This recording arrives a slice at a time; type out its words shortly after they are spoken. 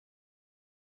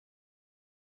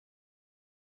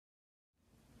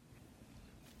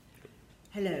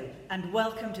Hello, and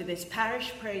welcome to this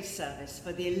parish praise service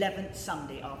for the 11th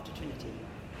Sunday after Trinity.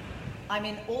 I'm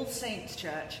in All Saints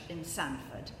Church in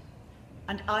Sandford,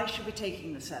 and I shall be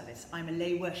taking the service. I'm a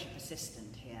lay worship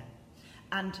assistant here,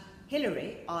 and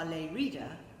Hilary, our lay reader,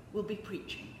 will be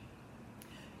preaching.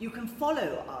 You can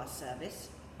follow our service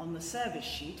on the service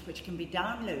sheet, which can be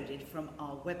downloaded from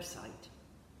our website,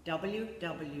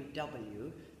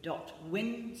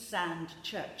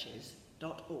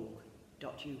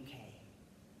 www.winsandchurches.org.uk.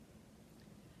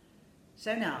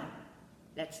 So now,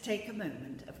 let's take a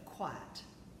moment of quiet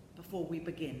before we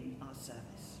begin our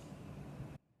service.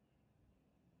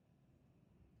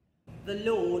 The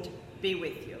Lord be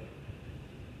with you.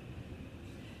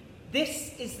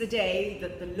 This is the day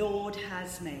that the Lord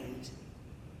has made.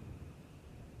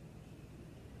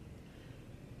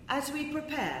 As we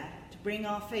prepare to bring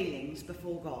our failings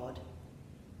before God,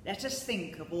 let us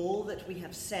think of all that we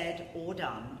have said or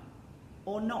done,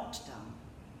 or not done,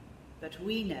 that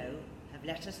we know have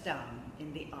let us down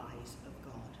in the eyes of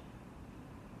God.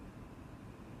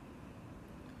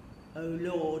 O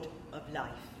Lord of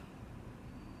life,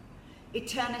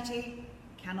 eternity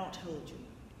cannot hold you,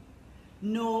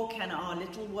 nor can our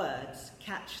little words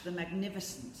catch the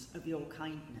magnificence of your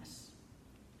kindness.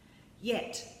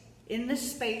 Yet, in the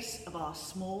space of our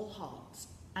small hearts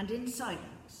and in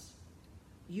silence,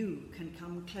 you can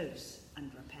come close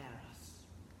and repair us.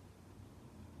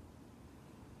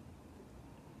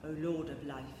 O Lord of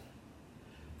life,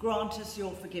 grant us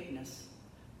your forgiveness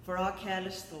for our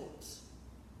careless thoughts,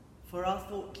 for our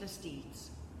thoughtless deeds,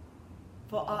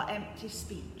 for our empty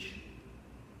speech,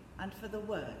 and for the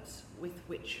words with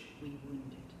which we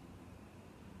wounded.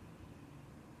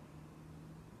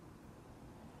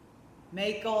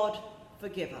 May God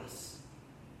forgive us,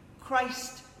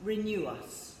 Christ renew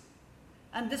us,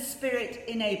 and the Spirit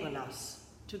enable us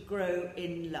to grow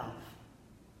in love.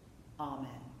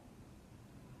 Amen.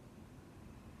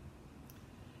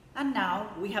 And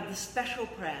now we have the special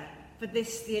prayer for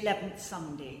this, the 11th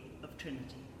Sunday of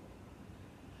Trinity.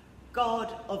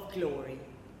 God of glory,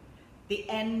 the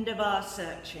end of our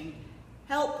searching,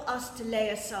 help us to lay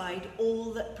aside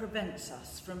all that prevents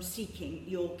us from seeking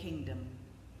your kingdom,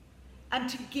 and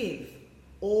to give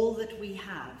all that we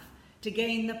have to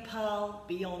gain the pearl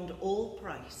beyond all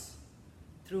price,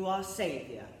 through our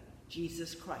Saviour,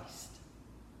 Jesus Christ.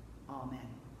 Amen.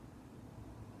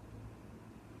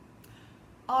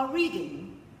 Our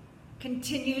reading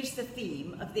continues the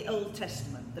theme of the Old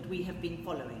Testament that we have been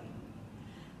following.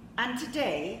 And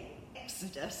today,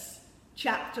 Exodus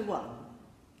chapter 1,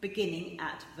 beginning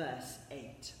at verse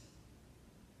 8.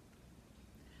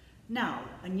 Now,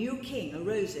 a new king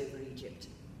arose over Egypt,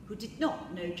 who did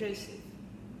not know Joseph.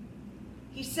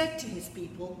 He said to his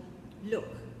people, "Look,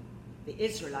 the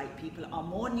Israelite people are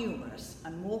more numerous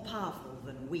and more powerful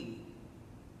than we.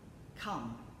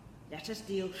 Come, let us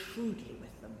deal shrewdly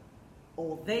with them,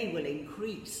 or they will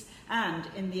increase, and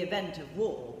in the event of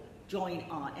war, join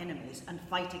our enemies and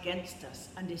fight against us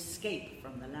and escape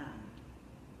from the land."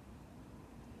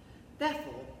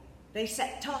 Therefore, they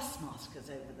set taskmasters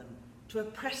over them to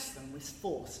oppress them with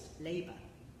forced labour.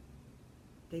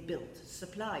 They built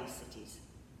supply cities,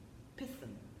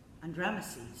 Pithom and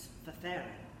Ramesses for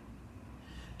Pharaoh.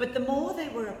 But the more they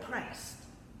were oppressed,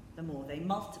 the more they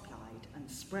multiplied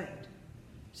and spread,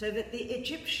 so that the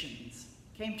Egyptians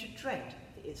came to dread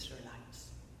the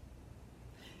Israelites.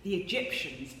 The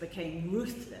Egyptians became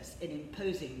ruthless in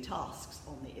imposing tasks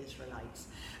on the Israelites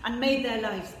and made their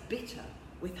lives bitter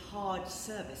with hard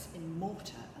service in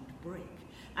mortar and brick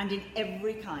and in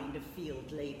every kind of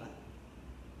field labour.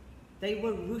 They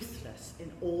were ruthless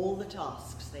in all the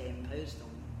tasks they imposed on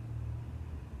them.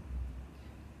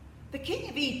 The king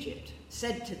of Egypt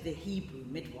said to the Hebrew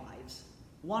midwives,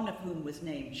 one of whom was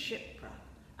named Shiphrah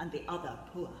and the other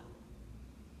Puah,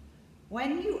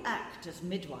 "When you act as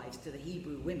midwives to the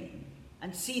Hebrew women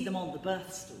and see them on the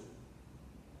birth stool,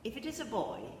 if it is a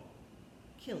boy,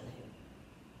 kill him,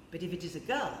 but if it is a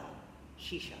girl,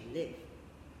 she shall live."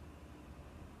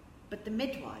 But the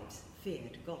midwives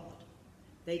feared God.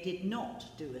 They did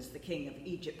not do as the king of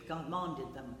Egypt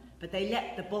commanded them, but they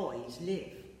let the boys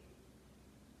live.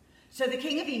 So the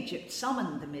king of Egypt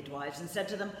summoned the midwives and said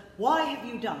to them, "Why have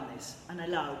you done this and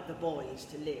allowed the boys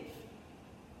to live?"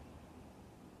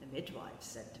 The midwives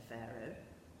said to Pharaoh,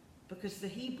 "Because the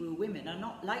Hebrew women are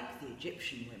not like the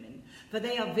Egyptian women, for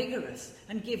they are vigorous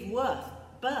and give birth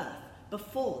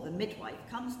before the midwife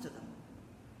comes to them."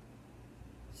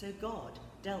 So God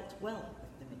dealt well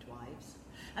with the midwives,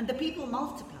 and the people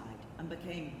multiplied and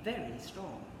became very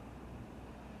strong.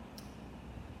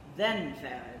 Then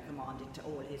Pharaoh commanded to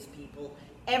all his people,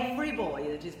 "Every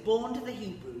boy that is born to the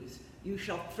Hebrews you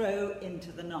shall throw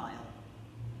into the Nile,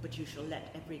 but you shall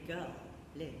let every girl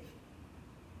live."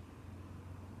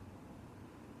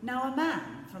 Now a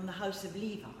man from the house of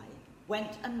Levi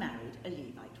went and married a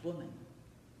Levite woman.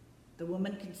 The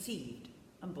woman conceived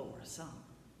and bore a son.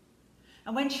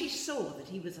 And when she saw that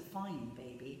he was a fine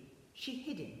baby, she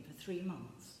hid him for 3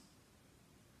 months.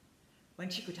 When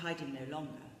she could hide him no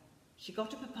longer, she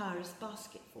got a papyrus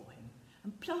basket for him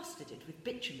and plastered it with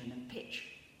bitumen and pitch.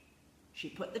 She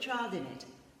put the child in it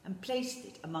and placed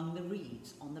it among the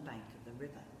reeds on the bank of the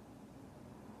river.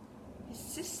 His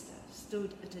sister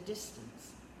stood at a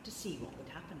distance to see what would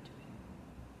happen to him.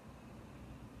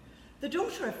 The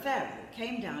daughter of Pharaoh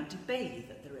came down to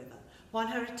bathe at the river, while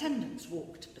her attendants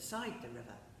walked beside the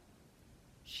river.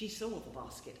 She saw the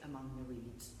basket among the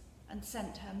reeds and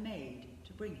sent her maid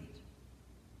to bring it.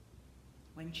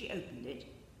 When she opened it,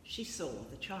 she saw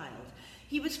the child.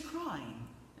 He was crying,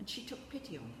 and she took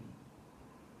pity on him.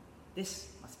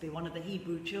 "This must be one of the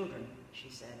Hebrew children," she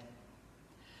said.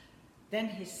 Then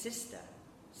his sister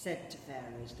said to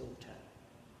Pharaoh's daughter,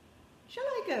 "Shall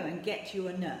I go and get you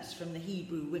a nurse from the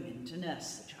Hebrew women to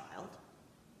nurse the child?"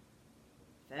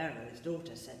 Pharaoh's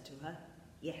daughter said to her,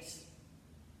 "Yes."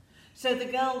 So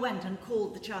the girl went and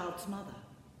called the child's mother.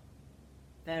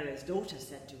 Pharaoh's daughter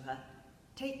said to her,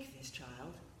 "Take this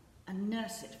child and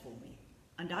nurse it for me,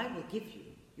 and I will give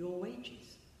you your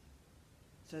wages."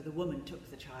 So the woman took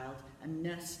the child and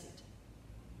nursed it.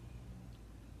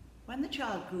 When the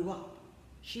child grew up,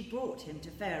 she brought him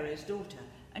to Pharaoh's daughter,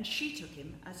 and she took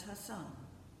him as her son.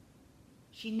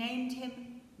 She named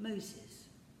him Moses,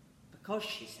 because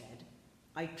she said,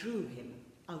 "I drew him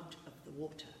out of the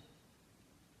water."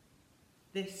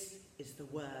 This is the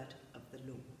word of the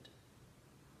Lord.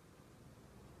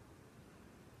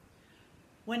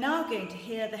 We're now going to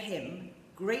hear the hymn,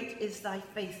 "Great is Thy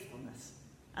Faithfulness,"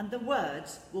 and the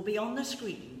words will be on the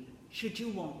screen should you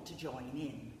want to join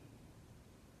in.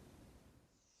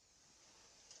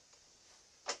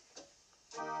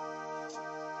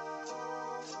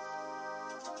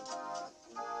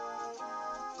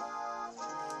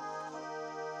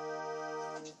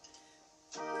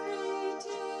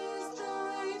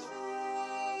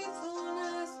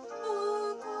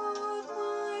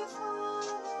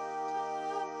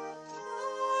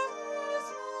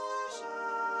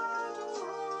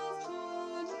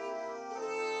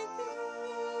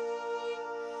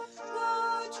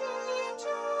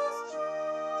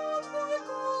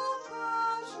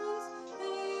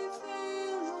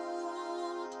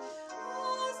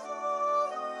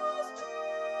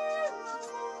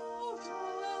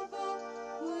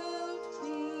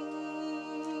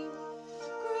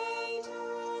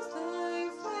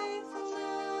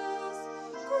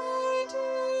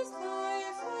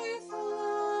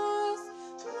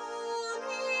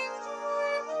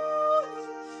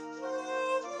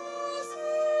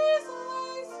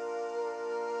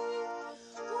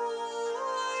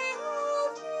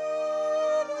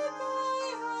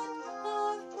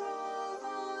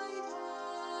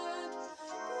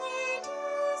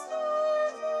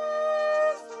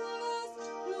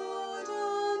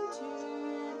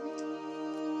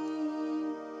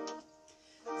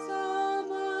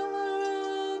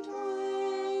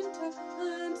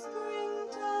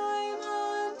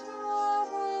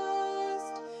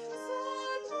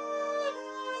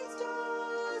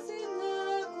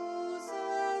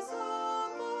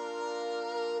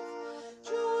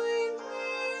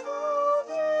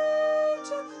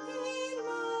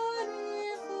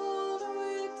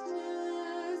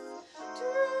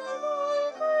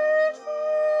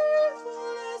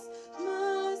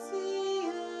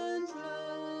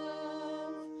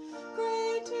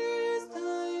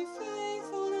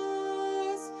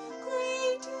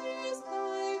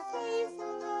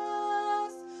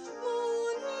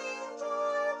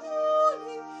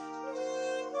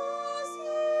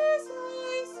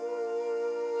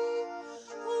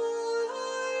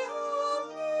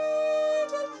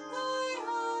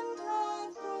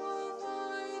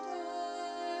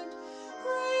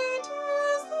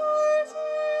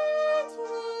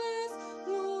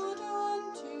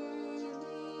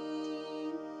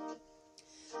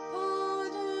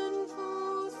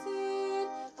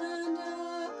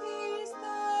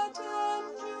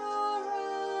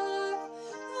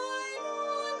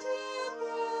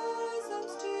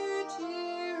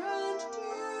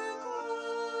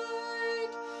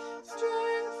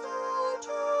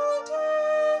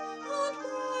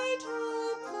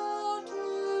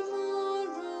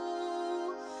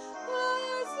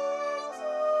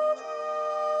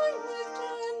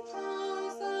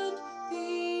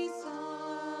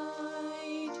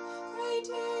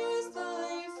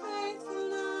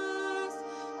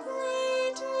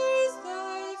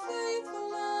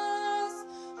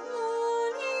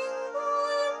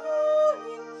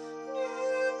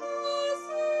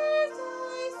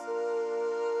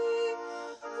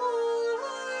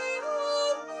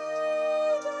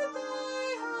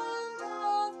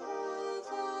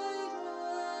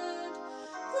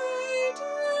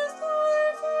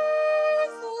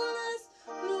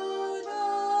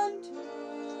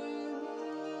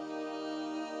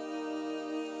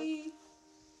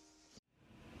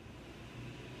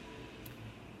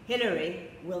 Hilary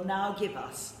will now give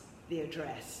us the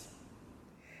address.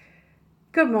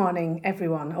 Good morning,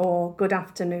 everyone, or good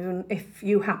afternoon if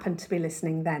you happen to be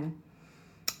listening then.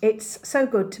 It's so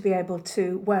good to be able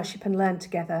to worship and learn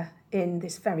together in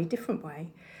this very different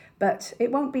way, but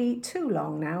it won't be too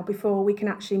long now before we can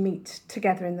actually meet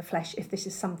together in the flesh if this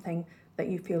is something that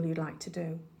you feel you'd like to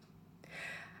do.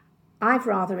 I've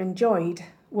rather enjoyed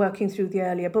working through the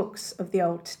earlier books of the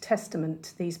Old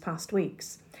Testament these past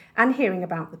weeks and hearing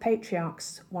about the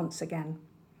patriarchs once again.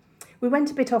 We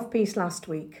went a bit off-piste last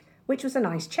week, which was a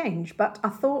nice change, but I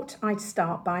thought I'd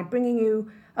start by bringing you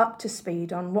up to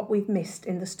speed on what we've missed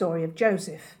in the story of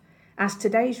Joseph, as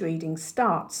today's reading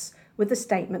starts with the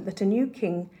statement that a new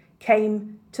king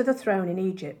came to the throne in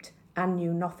Egypt and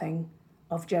knew nothing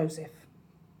of Joseph.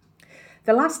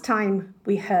 The last time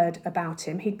we heard about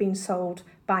him, he'd been sold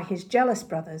by his jealous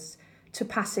brothers to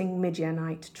passing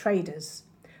Midianite traders,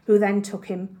 who then took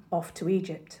him off to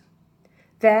Egypt.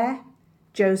 There,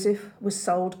 Joseph was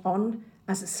sold on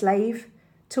as a slave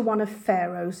to one of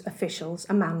Pharaoh's officials,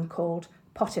 a man called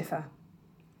Potiphar.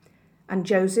 And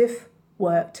Joseph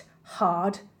worked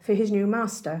hard for his new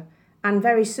master and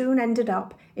very soon ended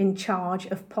up in charge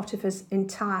of Potiphar's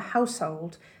entire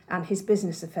household and his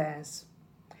business affairs.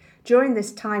 During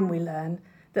this time we learn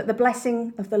that the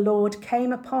blessing of the Lord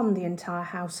came upon the entire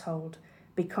household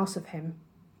because of him.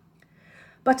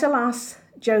 But alas,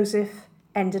 Joseph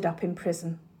ended up in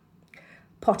prison.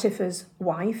 Potiphar's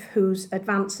wife, whose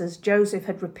advances Joseph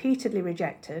had repeatedly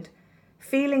rejected,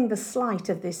 feeling the slight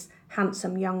of this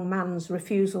handsome young man's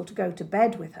refusal to go to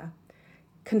bed with her,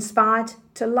 conspired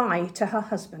to lie to her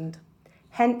husband,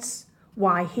 hence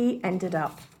why he ended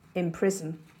up in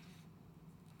prison.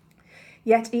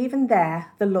 Yet even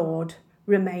there the Lord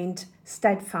remained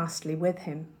steadfastly with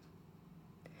him.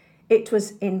 It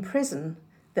was in prison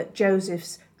that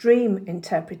Joseph's dream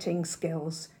interpreting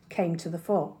skills came to the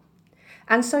fore.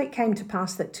 And so it came to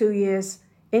pass that 2 years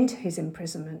into his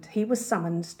imprisonment, he was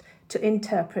summoned to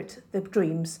interpret the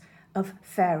dreams of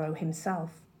Pharaoh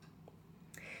himself.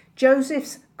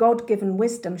 Joseph's God-given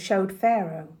wisdom showed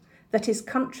Pharaoh that his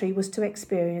country was to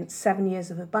experience 7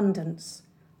 years of abundance,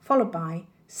 followed by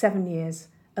 7 years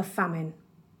of famine.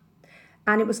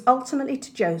 And it was ultimately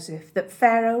to Joseph that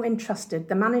Pharaoh entrusted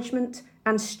the management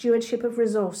and stewardship of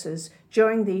resources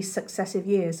during these successive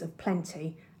years of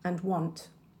plenty and want.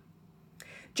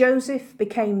 Joseph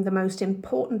became the most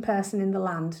important person in the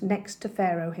land next to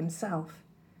Pharaoh himself.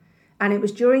 And it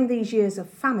was during these years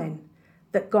of famine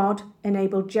that God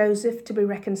enabled Joseph to be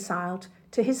reconciled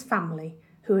to his family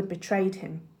who had betrayed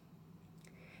him.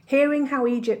 Hearing how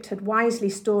Egypt had wisely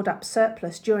stored up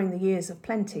surplus during the years of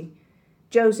plenty,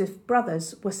 Joseph's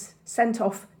brothers were sent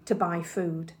off to buy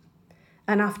food.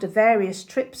 And after various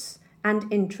trips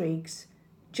and intrigues,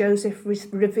 Joseph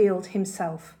revealed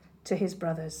himself to his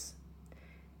brothers.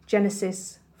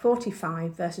 Genesis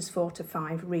 45 verses 4 to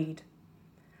 5 read,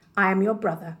 "I am your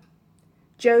brother,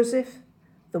 Joseph,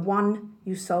 the one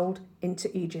you sold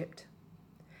into Egypt.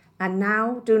 And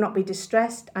now do not be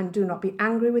distressed and do not be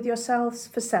angry with yourselves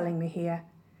for selling me here,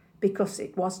 because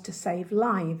it was to save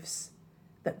lives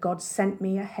that God sent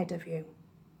me ahead of you."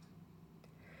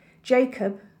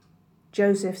 Jacob,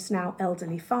 Joseph's now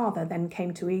elderly father, then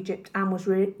came to Egypt and was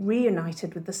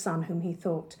reunited with the son whom he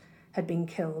thought had been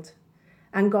killed.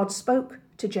 And God spoke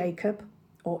to Jacob,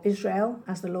 or Israel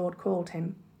as the Lord called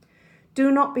him, "Do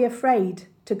not be afraid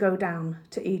to go down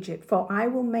to Egypt, for I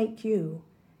will make you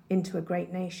into a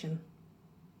great nation."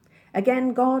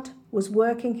 Again, God was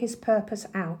working his purpose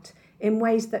out in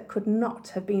ways that could not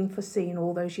have been foreseen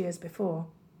all those years before.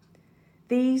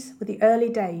 These were the early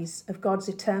days of God's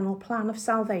eternal plan of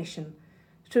salvation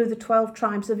through the 12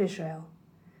 tribes of Israel,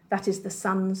 that is, the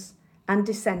sons and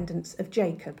descendants of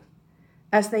Jacob,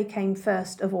 as they came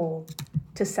first of all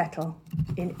to settle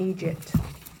in Egypt.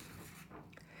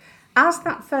 As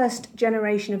that first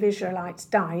generation of Israelites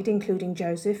died, including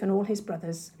Joseph and all his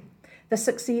brothers, the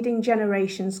succeeding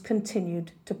generations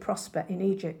continued to prosper in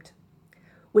Egypt,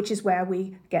 which is where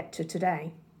we get to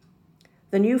today.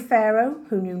 The new Pharaoh,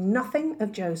 who knew nothing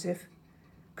of Joseph,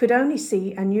 could only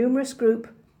see a numerous group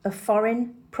of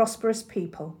foreign, prosperous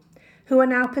people who are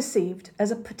now perceived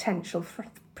as a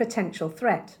potential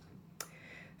threat.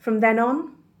 From then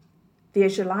on, the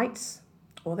Israelites,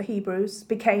 or the Hebrews,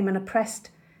 became an oppressed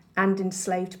and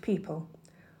enslaved people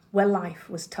where life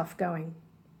was tough going.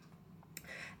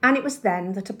 And it was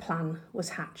then that a plan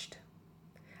was hatched.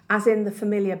 As in the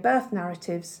familiar birth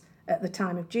narratives at the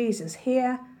time of Jesus,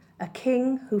 here a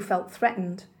king who felt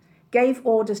threatened gave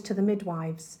orders to the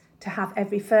midwives to have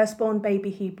every firstborn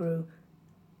baby Hebrew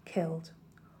killed,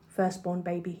 firstborn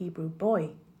baby Hebrew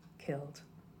boy killed.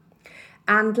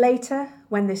 And later,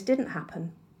 when this didn't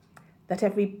happen, that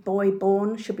every boy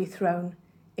born should be thrown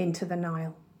into the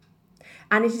Nile.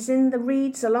 And it is in the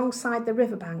reeds alongside the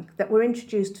riverbank that were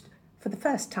introduced for the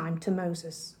first time to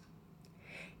Moses.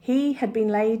 He had been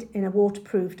laid in a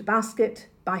waterproofed basket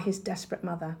by his desperate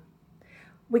mother.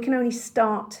 We can only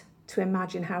start to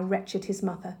imagine how wretched his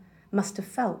mother must have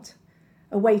felt,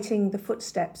 awaiting the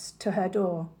footsteps to her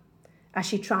door as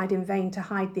she tried in vain to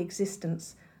hide the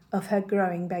existence of her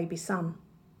growing baby son.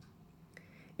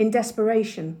 In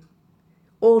desperation,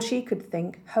 all she could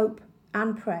think, hope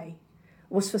and pray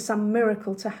was for some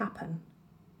miracle to happen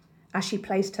as she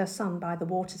placed her son by the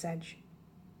water's edge.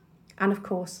 And of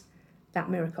course, that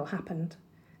miracle happened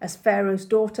as Pharaoh's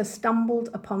daughter stumbled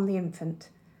upon the infant,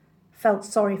 felt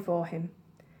sorry for him,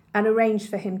 and arranged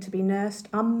for him to be nursed,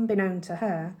 unbeknown to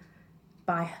her,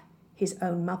 by his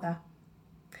own mother.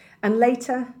 And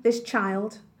later, this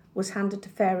child was handed to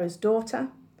Pharaoh's daughter,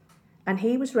 and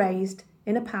he was raised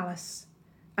in a palace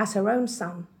as her own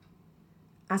son,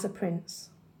 as a prince.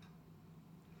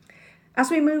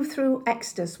 As we move through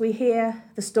Exodus, we hear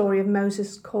the story of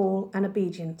Moses' call and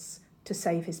obedience to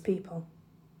save his people.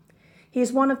 He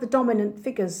is one of the dominant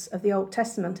figures of the Old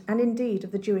Testament and indeed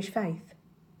of the Jewish faith.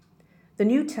 The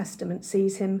New Testament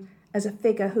sees him as a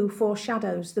figure who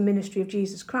foreshadows the ministry of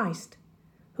Jesus Christ,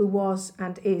 who was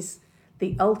and is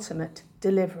the ultimate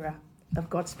deliverer of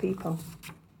God's people.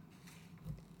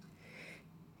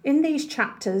 In these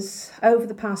chapters, over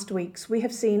the past weeks, we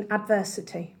have seen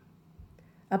adversity,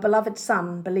 a beloved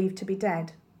son believed to be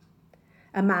dead,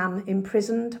 a man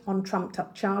imprisoned on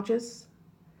trumped-up charges,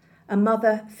 a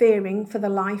mother fearing for the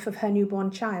life of her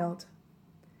newborn child,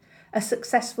 a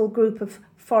successful group of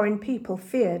foreign people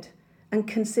feared and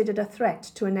considered a threat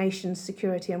to a nation's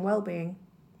security and well-being.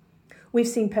 We've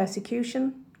seen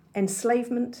persecution,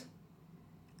 enslavement,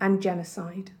 and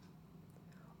genocide.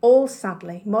 All,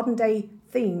 sadly, modern-day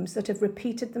themes that have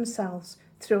repeated themselves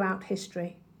throughout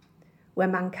history, where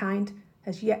mankind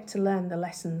has yet to learn the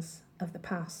lessons of the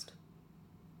past.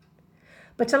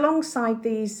 But alongside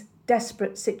these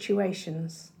desperate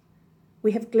situations,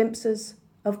 we have glimpses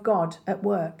of God at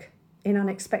work in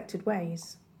unexpected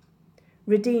ways,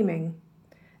 redeeming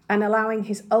and allowing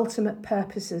his ultimate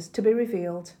purposes to be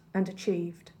revealed and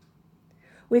achieved.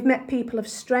 We've met people of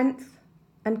strength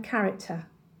and character,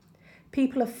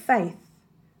 people of faith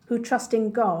who trust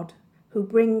in God, who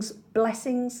brings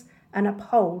blessings and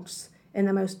upholds in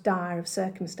the most dire of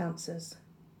circumstances.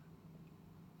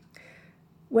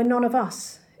 We're none of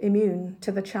us immune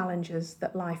to the challenges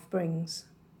that life brings.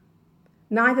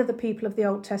 Neither the people of the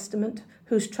Old Testament,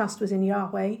 whose trust was in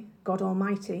Yahweh, God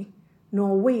Almighty,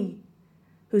 nor we,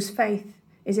 whose faith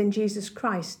is in Jesus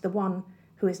Christ, the one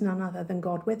who is none other than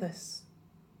God with us.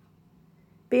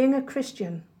 Being a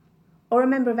Christian, or a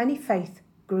member of any faith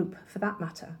group for that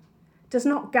matter, does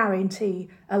not guarantee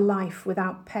a life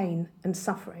without pain and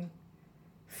suffering,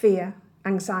 fear,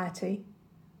 anxiety,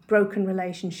 broken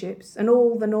relationships, and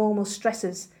all the normal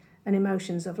stresses and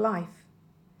emotions of life.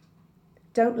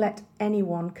 Don't let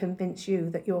anyone convince you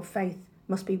that your faith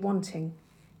must be wanting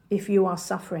if you are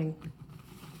suffering.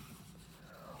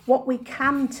 What we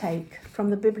can take from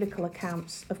the biblical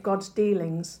accounts of God's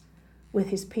dealings with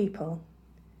his people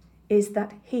is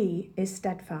that he is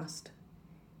steadfast,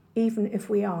 even if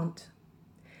we aren't.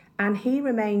 And he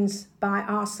remains by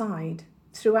our side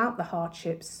throughout the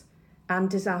hardships and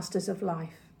disasters of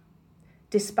life,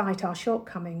 despite our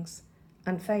shortcomings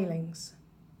and failings.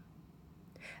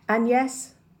 And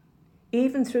yes,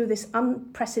 even through this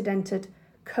unprecedented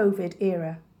COVID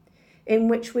era, in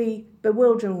which we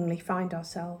bewilderingly find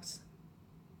ourselves,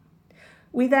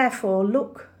 we therefore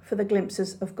look for the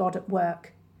glimpses of God at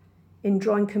work in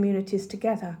drawing communities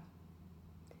together,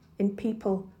 in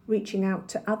people reaching out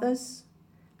to others,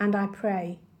 and I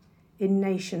pray, in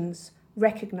nations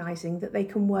recognising that they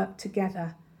can work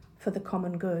together for the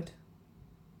common good.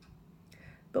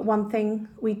 But one thing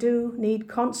we do need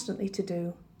constantly to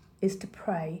do is to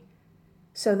pray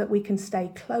so that we can stay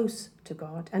close to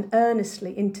God and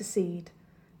earnestly intercede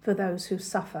for those who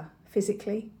suffer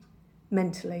physically,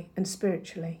 mentally, and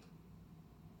spiritually.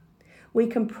 We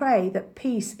can pray that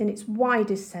peace in its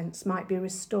widest sense might be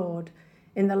restored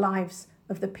in the lives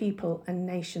of the people and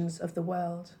nations of the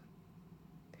world.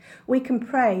 We can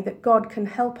pray that God can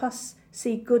help us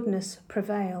see goodness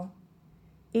prevail,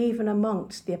 even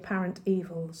amongst the apparent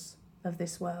evils of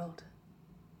this world.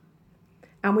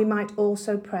 And we might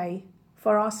also pray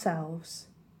for ourselves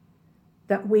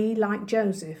that we, like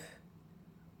Joseph,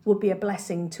 would be a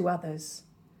blessing to others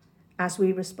as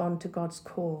we respond to God's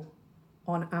call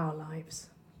on our lives.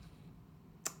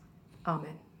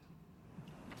 Amen.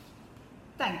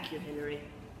 Thank you, Hilary.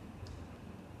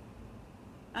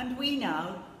 And we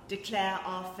now declare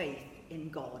our faith in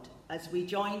God as we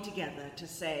join together to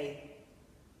say,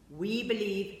 we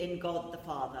believe in God the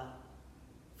Father,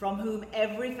 from whom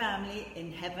every family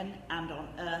in heaven and on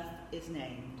earth is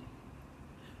named.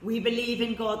 We believe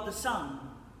in God the Son,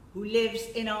 who lives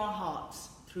in our hearts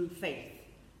through faith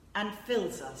and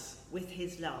fills us with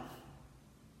his love.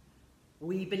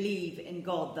 We believe in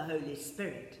God the Holy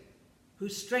Spirit, who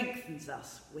strengthens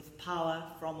us with power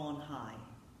from on high.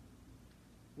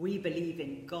 We believe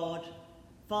in God,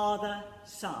 Father,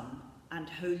 Son, and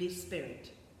Holy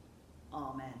Spirit.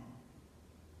 Amen.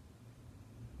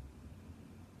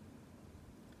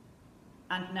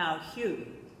 And now Hugh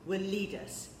will lead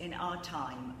us in our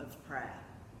time of prayer.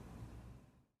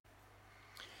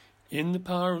 In the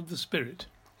power of the Spirit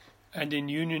and in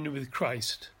union with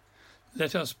Christ,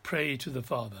 let us pray to the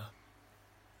Father.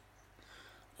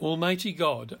 Almighty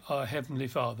God, our Heavenly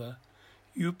Father,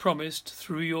 you promised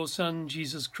through your Son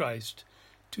Jesus Christ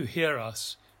to hear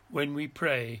us when we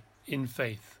pray in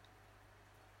faith.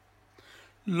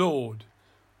 Lord,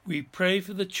 we pray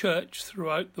for the Church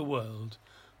throughout the world,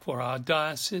 for our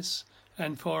diocese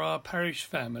and for our parish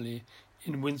family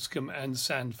in Winscombe and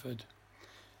Sandford.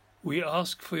 We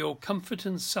ask for your comfort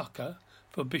and succour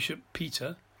for Bishop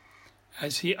Peter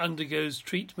as he undergoes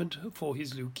treatment for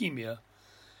his leukemia,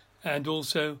 and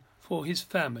also for his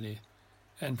family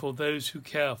and for those who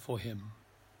care for him.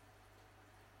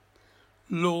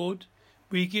 Lord,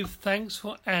 we give thanks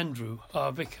for Andrew,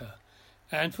 our vicar,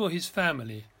 and for his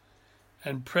family,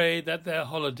 and pray that their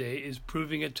holiday is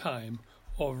proving a time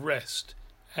of rest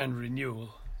and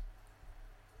renewal.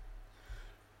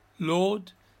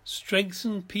 Lord,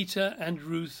 strengthen Peter and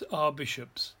Ruth, our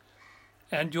bishops,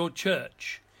 and your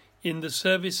church in the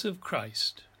service of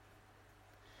Christ.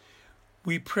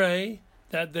 We pray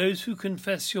that those who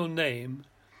confess your name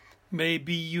may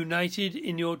be united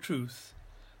in your truth,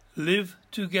 live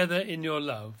together in your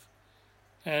love,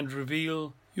 and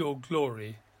reveal your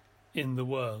glory in the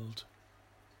world.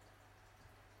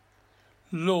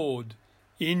 Lord,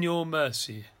 in your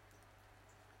mercy,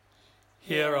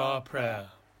 hear our prayer.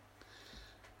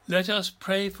 Let us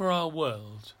pray for our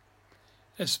world,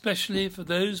 especially for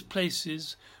those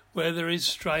places where there is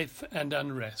strife and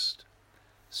unrest,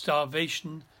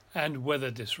 starvation and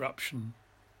weather disruption.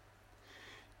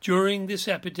 During this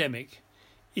epidemic,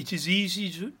 it is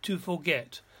easy to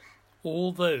forget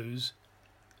all those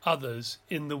others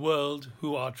in the world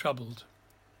who are troubled.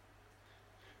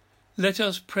 Let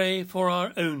us pray for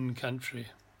our own country,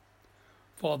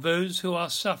 for those who are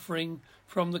suffering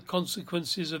from the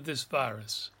consequences of this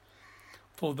virus,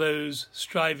 for those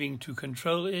striving to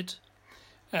control it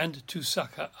and to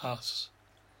succour us,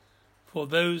 for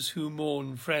those who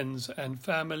mourn friends and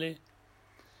family,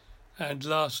 and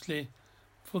lastly,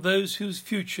 for those whose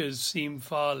futures seem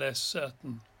far less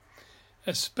certain,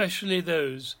 especially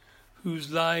those whose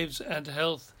lives and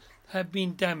health have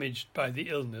been damaged by the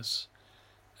illness,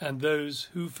 and those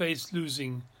who face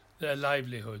losing their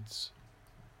livelihoods.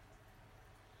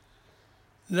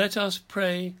 Let us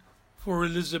pray for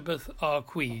Elizabeth, our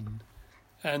Queen,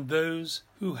 and those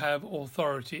who have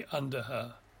authority under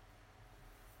her.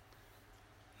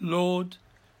 Lord,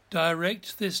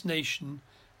 direct this nation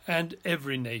and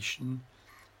every nation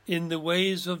in the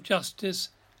ways of justice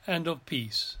and of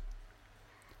peace.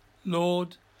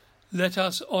 Lord, let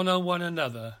us honour one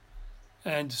another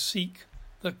and seek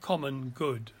the common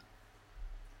good.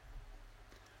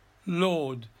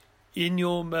 Lord, in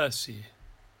your mercy,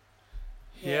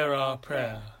 hear our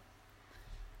prayer.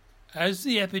 As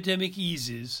the epidemic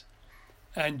eases,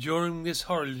 and during this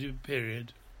horrid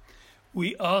period,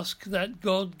 we ask that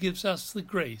God gives us the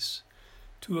grace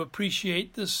to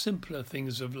appreciate the simpler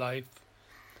things of life,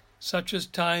 such as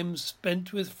times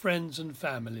spent with friends and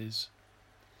families.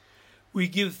 We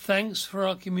give thanks for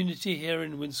our community here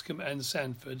in Winscombe and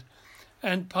Sandford,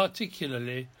 and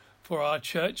particularly for our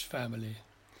church family,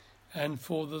 and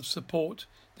for the support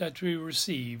that we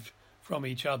receive from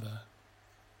each other.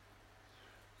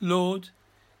 Lord,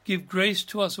 give grace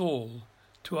to us all,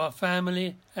 to our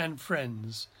family and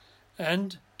friends,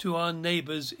 and to our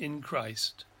neighbours in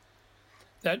Christ,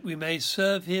 that we may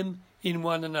serve him in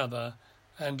one another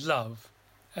and love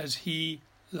as he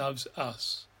loves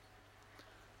us.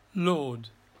 Lord,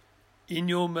 in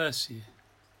your mercy,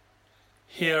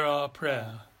 hear our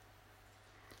prayer.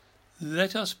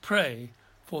 Let us pray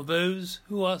for those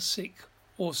who are sick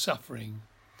or suffering,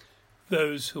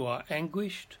 those who are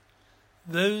anguished,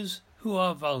 those who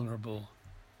are vulnerable,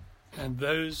 and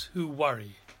those who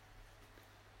worry.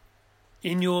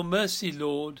 In your mercy,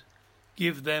 Lord,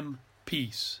 give them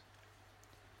peace.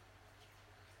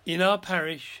 In our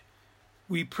parish,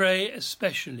 we pray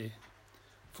especially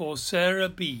for Sarah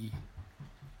B.,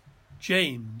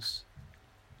 James,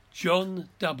 John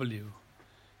W.,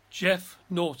 Jeff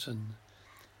Norton,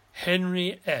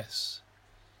 Henry S.,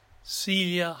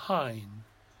 Celia Hine,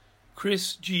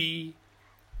 Chris G.,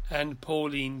 and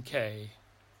Pauline K.,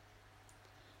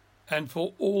 and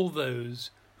for all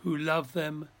those who love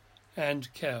them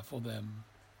and care for them.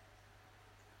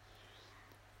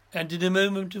 And in a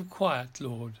moment of quiet,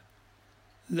 Lord,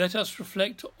 let us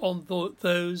reflect on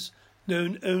those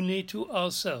known only to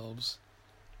ourselves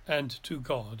and to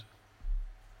God.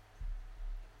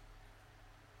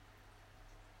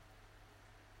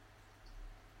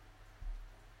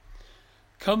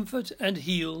 Comfort and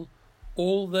heal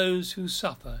all those who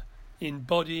suffer in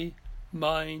body,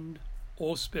 mind,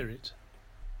 or spirit.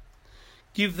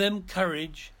 Give them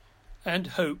courage and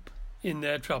hope in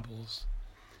their troubles,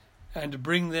 and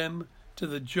bring them to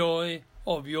the joy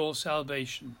of your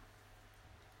salvation.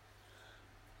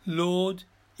 Lord,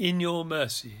 in your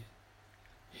mercy,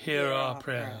 hear our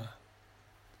prayer.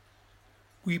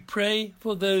 We pray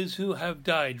for those who have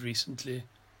died recently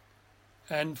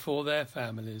and for their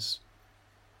families.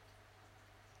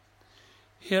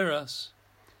 Hear us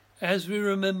as we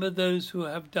remember those who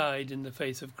have died in the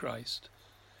faith of Christ.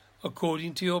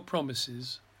 According to your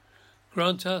promises,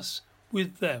 grant us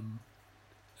with them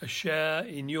a share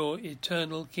in your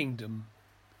eternal kingdom.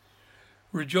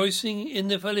 Rejoicing in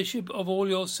the fellowship of all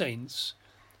your saints,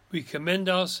 we commend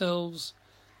ourselves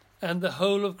and the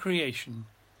whole of creation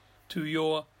to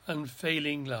your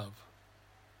unfailing love.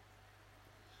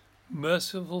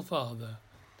 Merciful Father,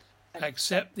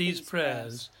 accept these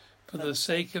prayers for the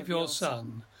sake of your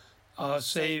Son, our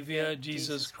Saviour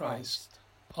Jesus Christ.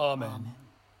 Amen.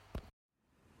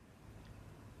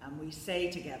 And we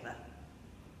say together,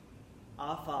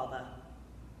 Our Father,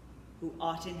 who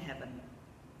art in heaven,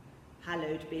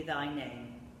 hallowed be thy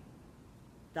name.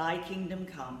 Thy kingdom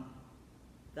come,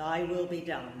 thy will be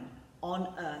done,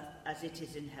 on earth as it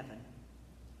is in heaven.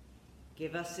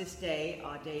 Give us this day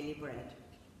our daily bread,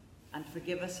 and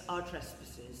forgive us our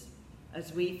trespasses,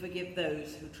 as we forgive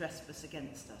those who trespass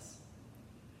against us.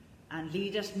 And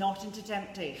lead us not into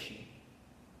temptation,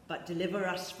 but deliver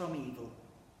us from evil.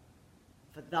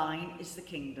 For thine is the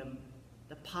kingdom,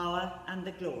 the power and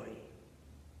the glory,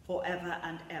 forever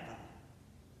and ever.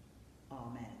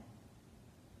 Amen.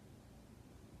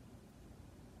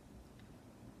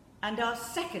 And our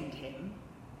second hymn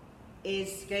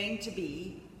is going to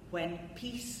be When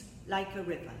Peace Like a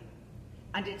River,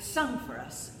 and it's sung for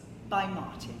us by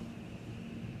Martin.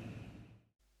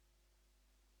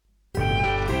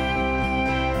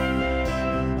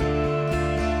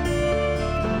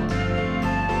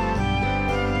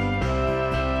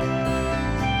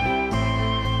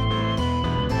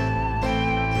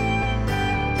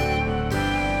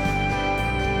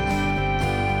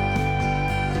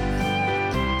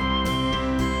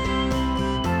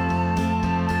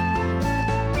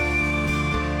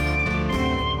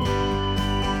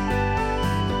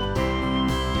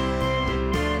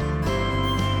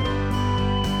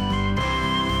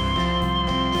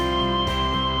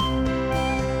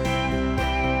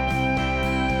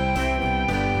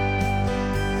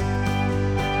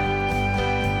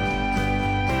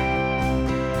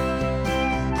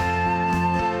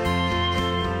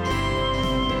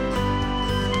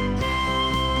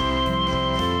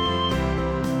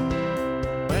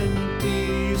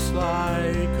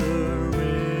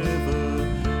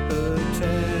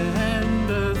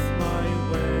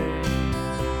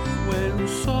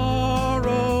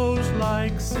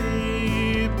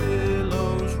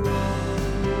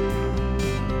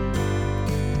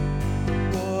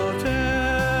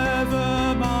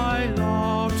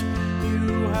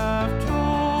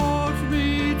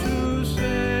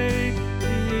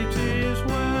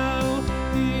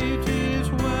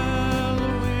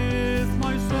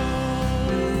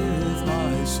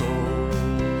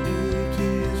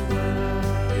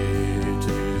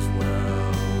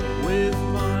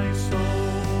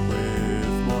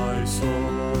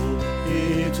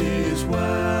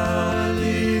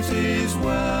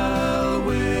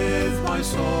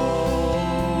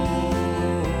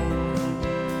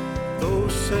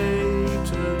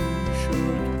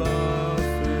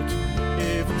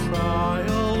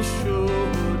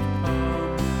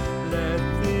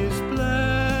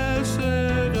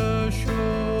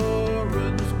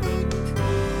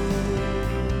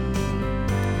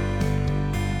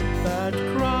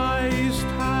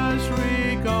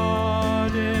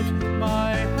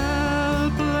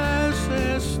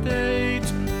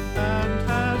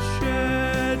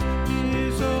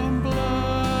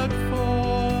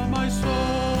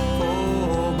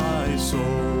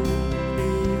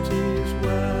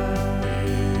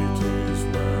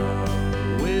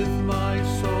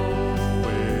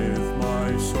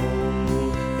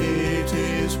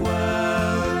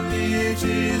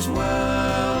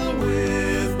 well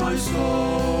with my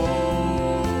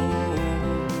soul.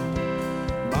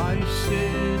 My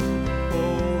sin,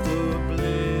 oh the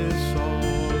bliss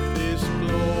of this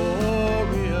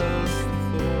glorious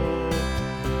thought.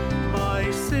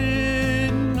 My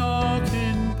sin not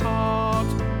in part,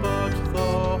 but the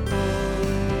whole,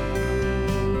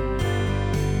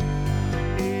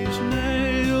 is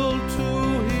nailed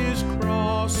to his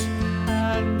cross,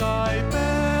 and I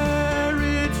bear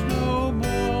it no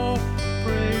more.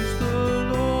 Praise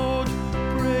the Lord,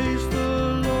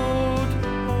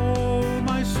 oh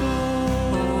my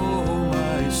soul,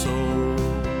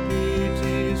 it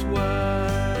is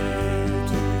well,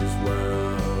 it is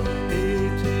well,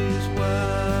 it is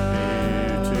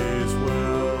well,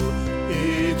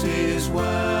 it is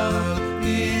well,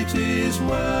 it is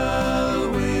well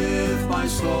with my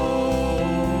soul.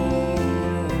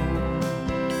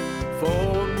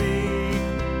 For me,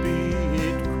 be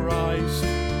it Christ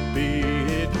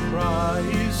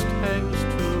hence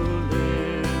to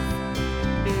live.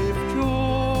 If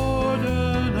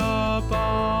Jordan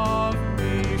above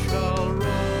me shall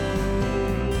roll,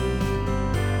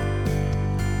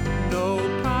 no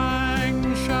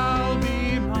pang shall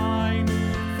be mine,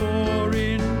 for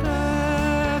in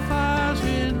death as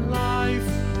in life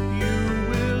you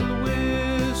will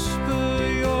whisper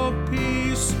your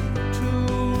peace to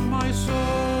my soul,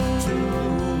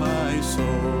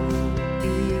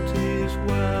 It is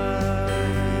well,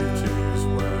 it is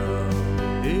well,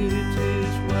 it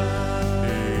is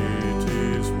well, it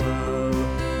is well,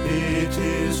 it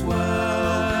is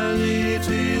well, it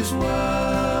is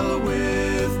well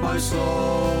with my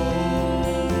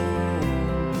soul.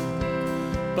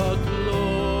 But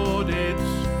Lord,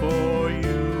 it's for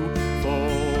you,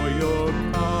 for your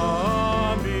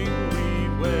coming we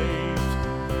wait.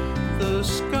 The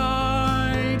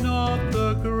sky, not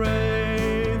the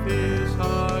grave, is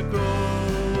our goal.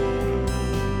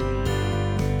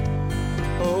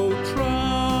 O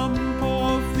trump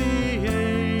of the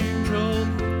angel,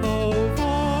 O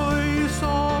voice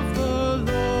of the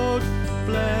Lord,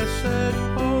 blessed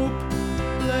hope,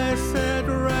 blessed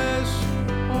rest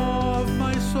of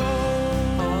my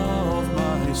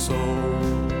soul,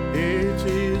 it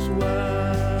is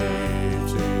well,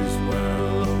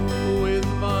 with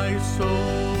my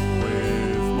soul,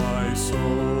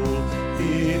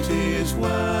 it is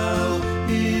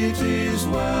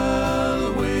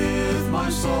well with my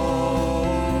soul.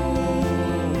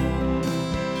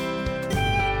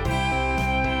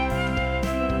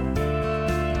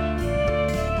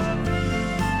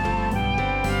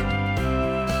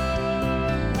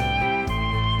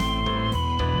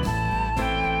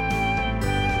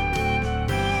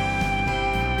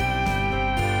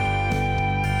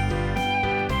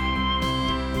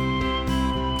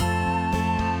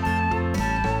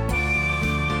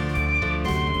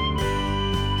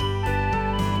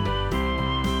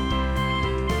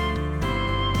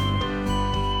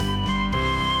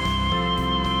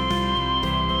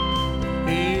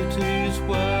 It is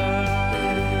well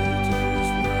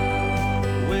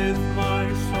with my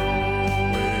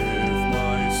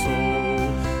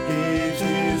soul, it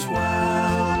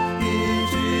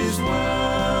is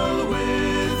well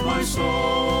with my soul.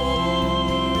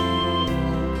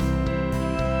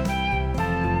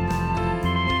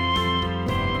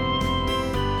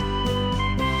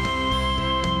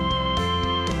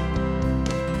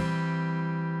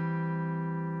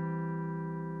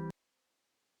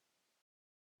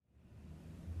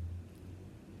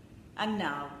 And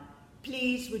now,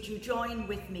 please would you join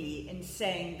with me in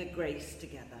saying the grace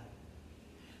together.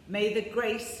 May the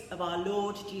grace of our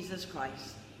Lord Jesus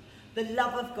Christ, the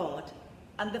love of God,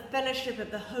 and the fellowship of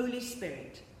the Holy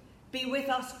Spirit be with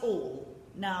us all,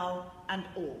 now and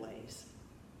always.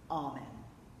 Amen.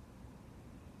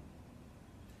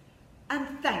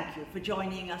 And thank you for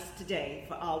joining us today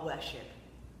for our worship.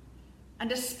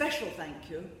 And a special thank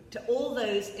you to all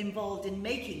those involved in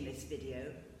making this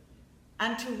video,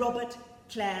 and to Robert,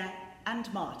 Claire,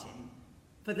 and Martin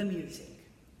for the music.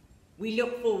 We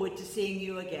look forward to seeing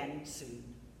you again soon.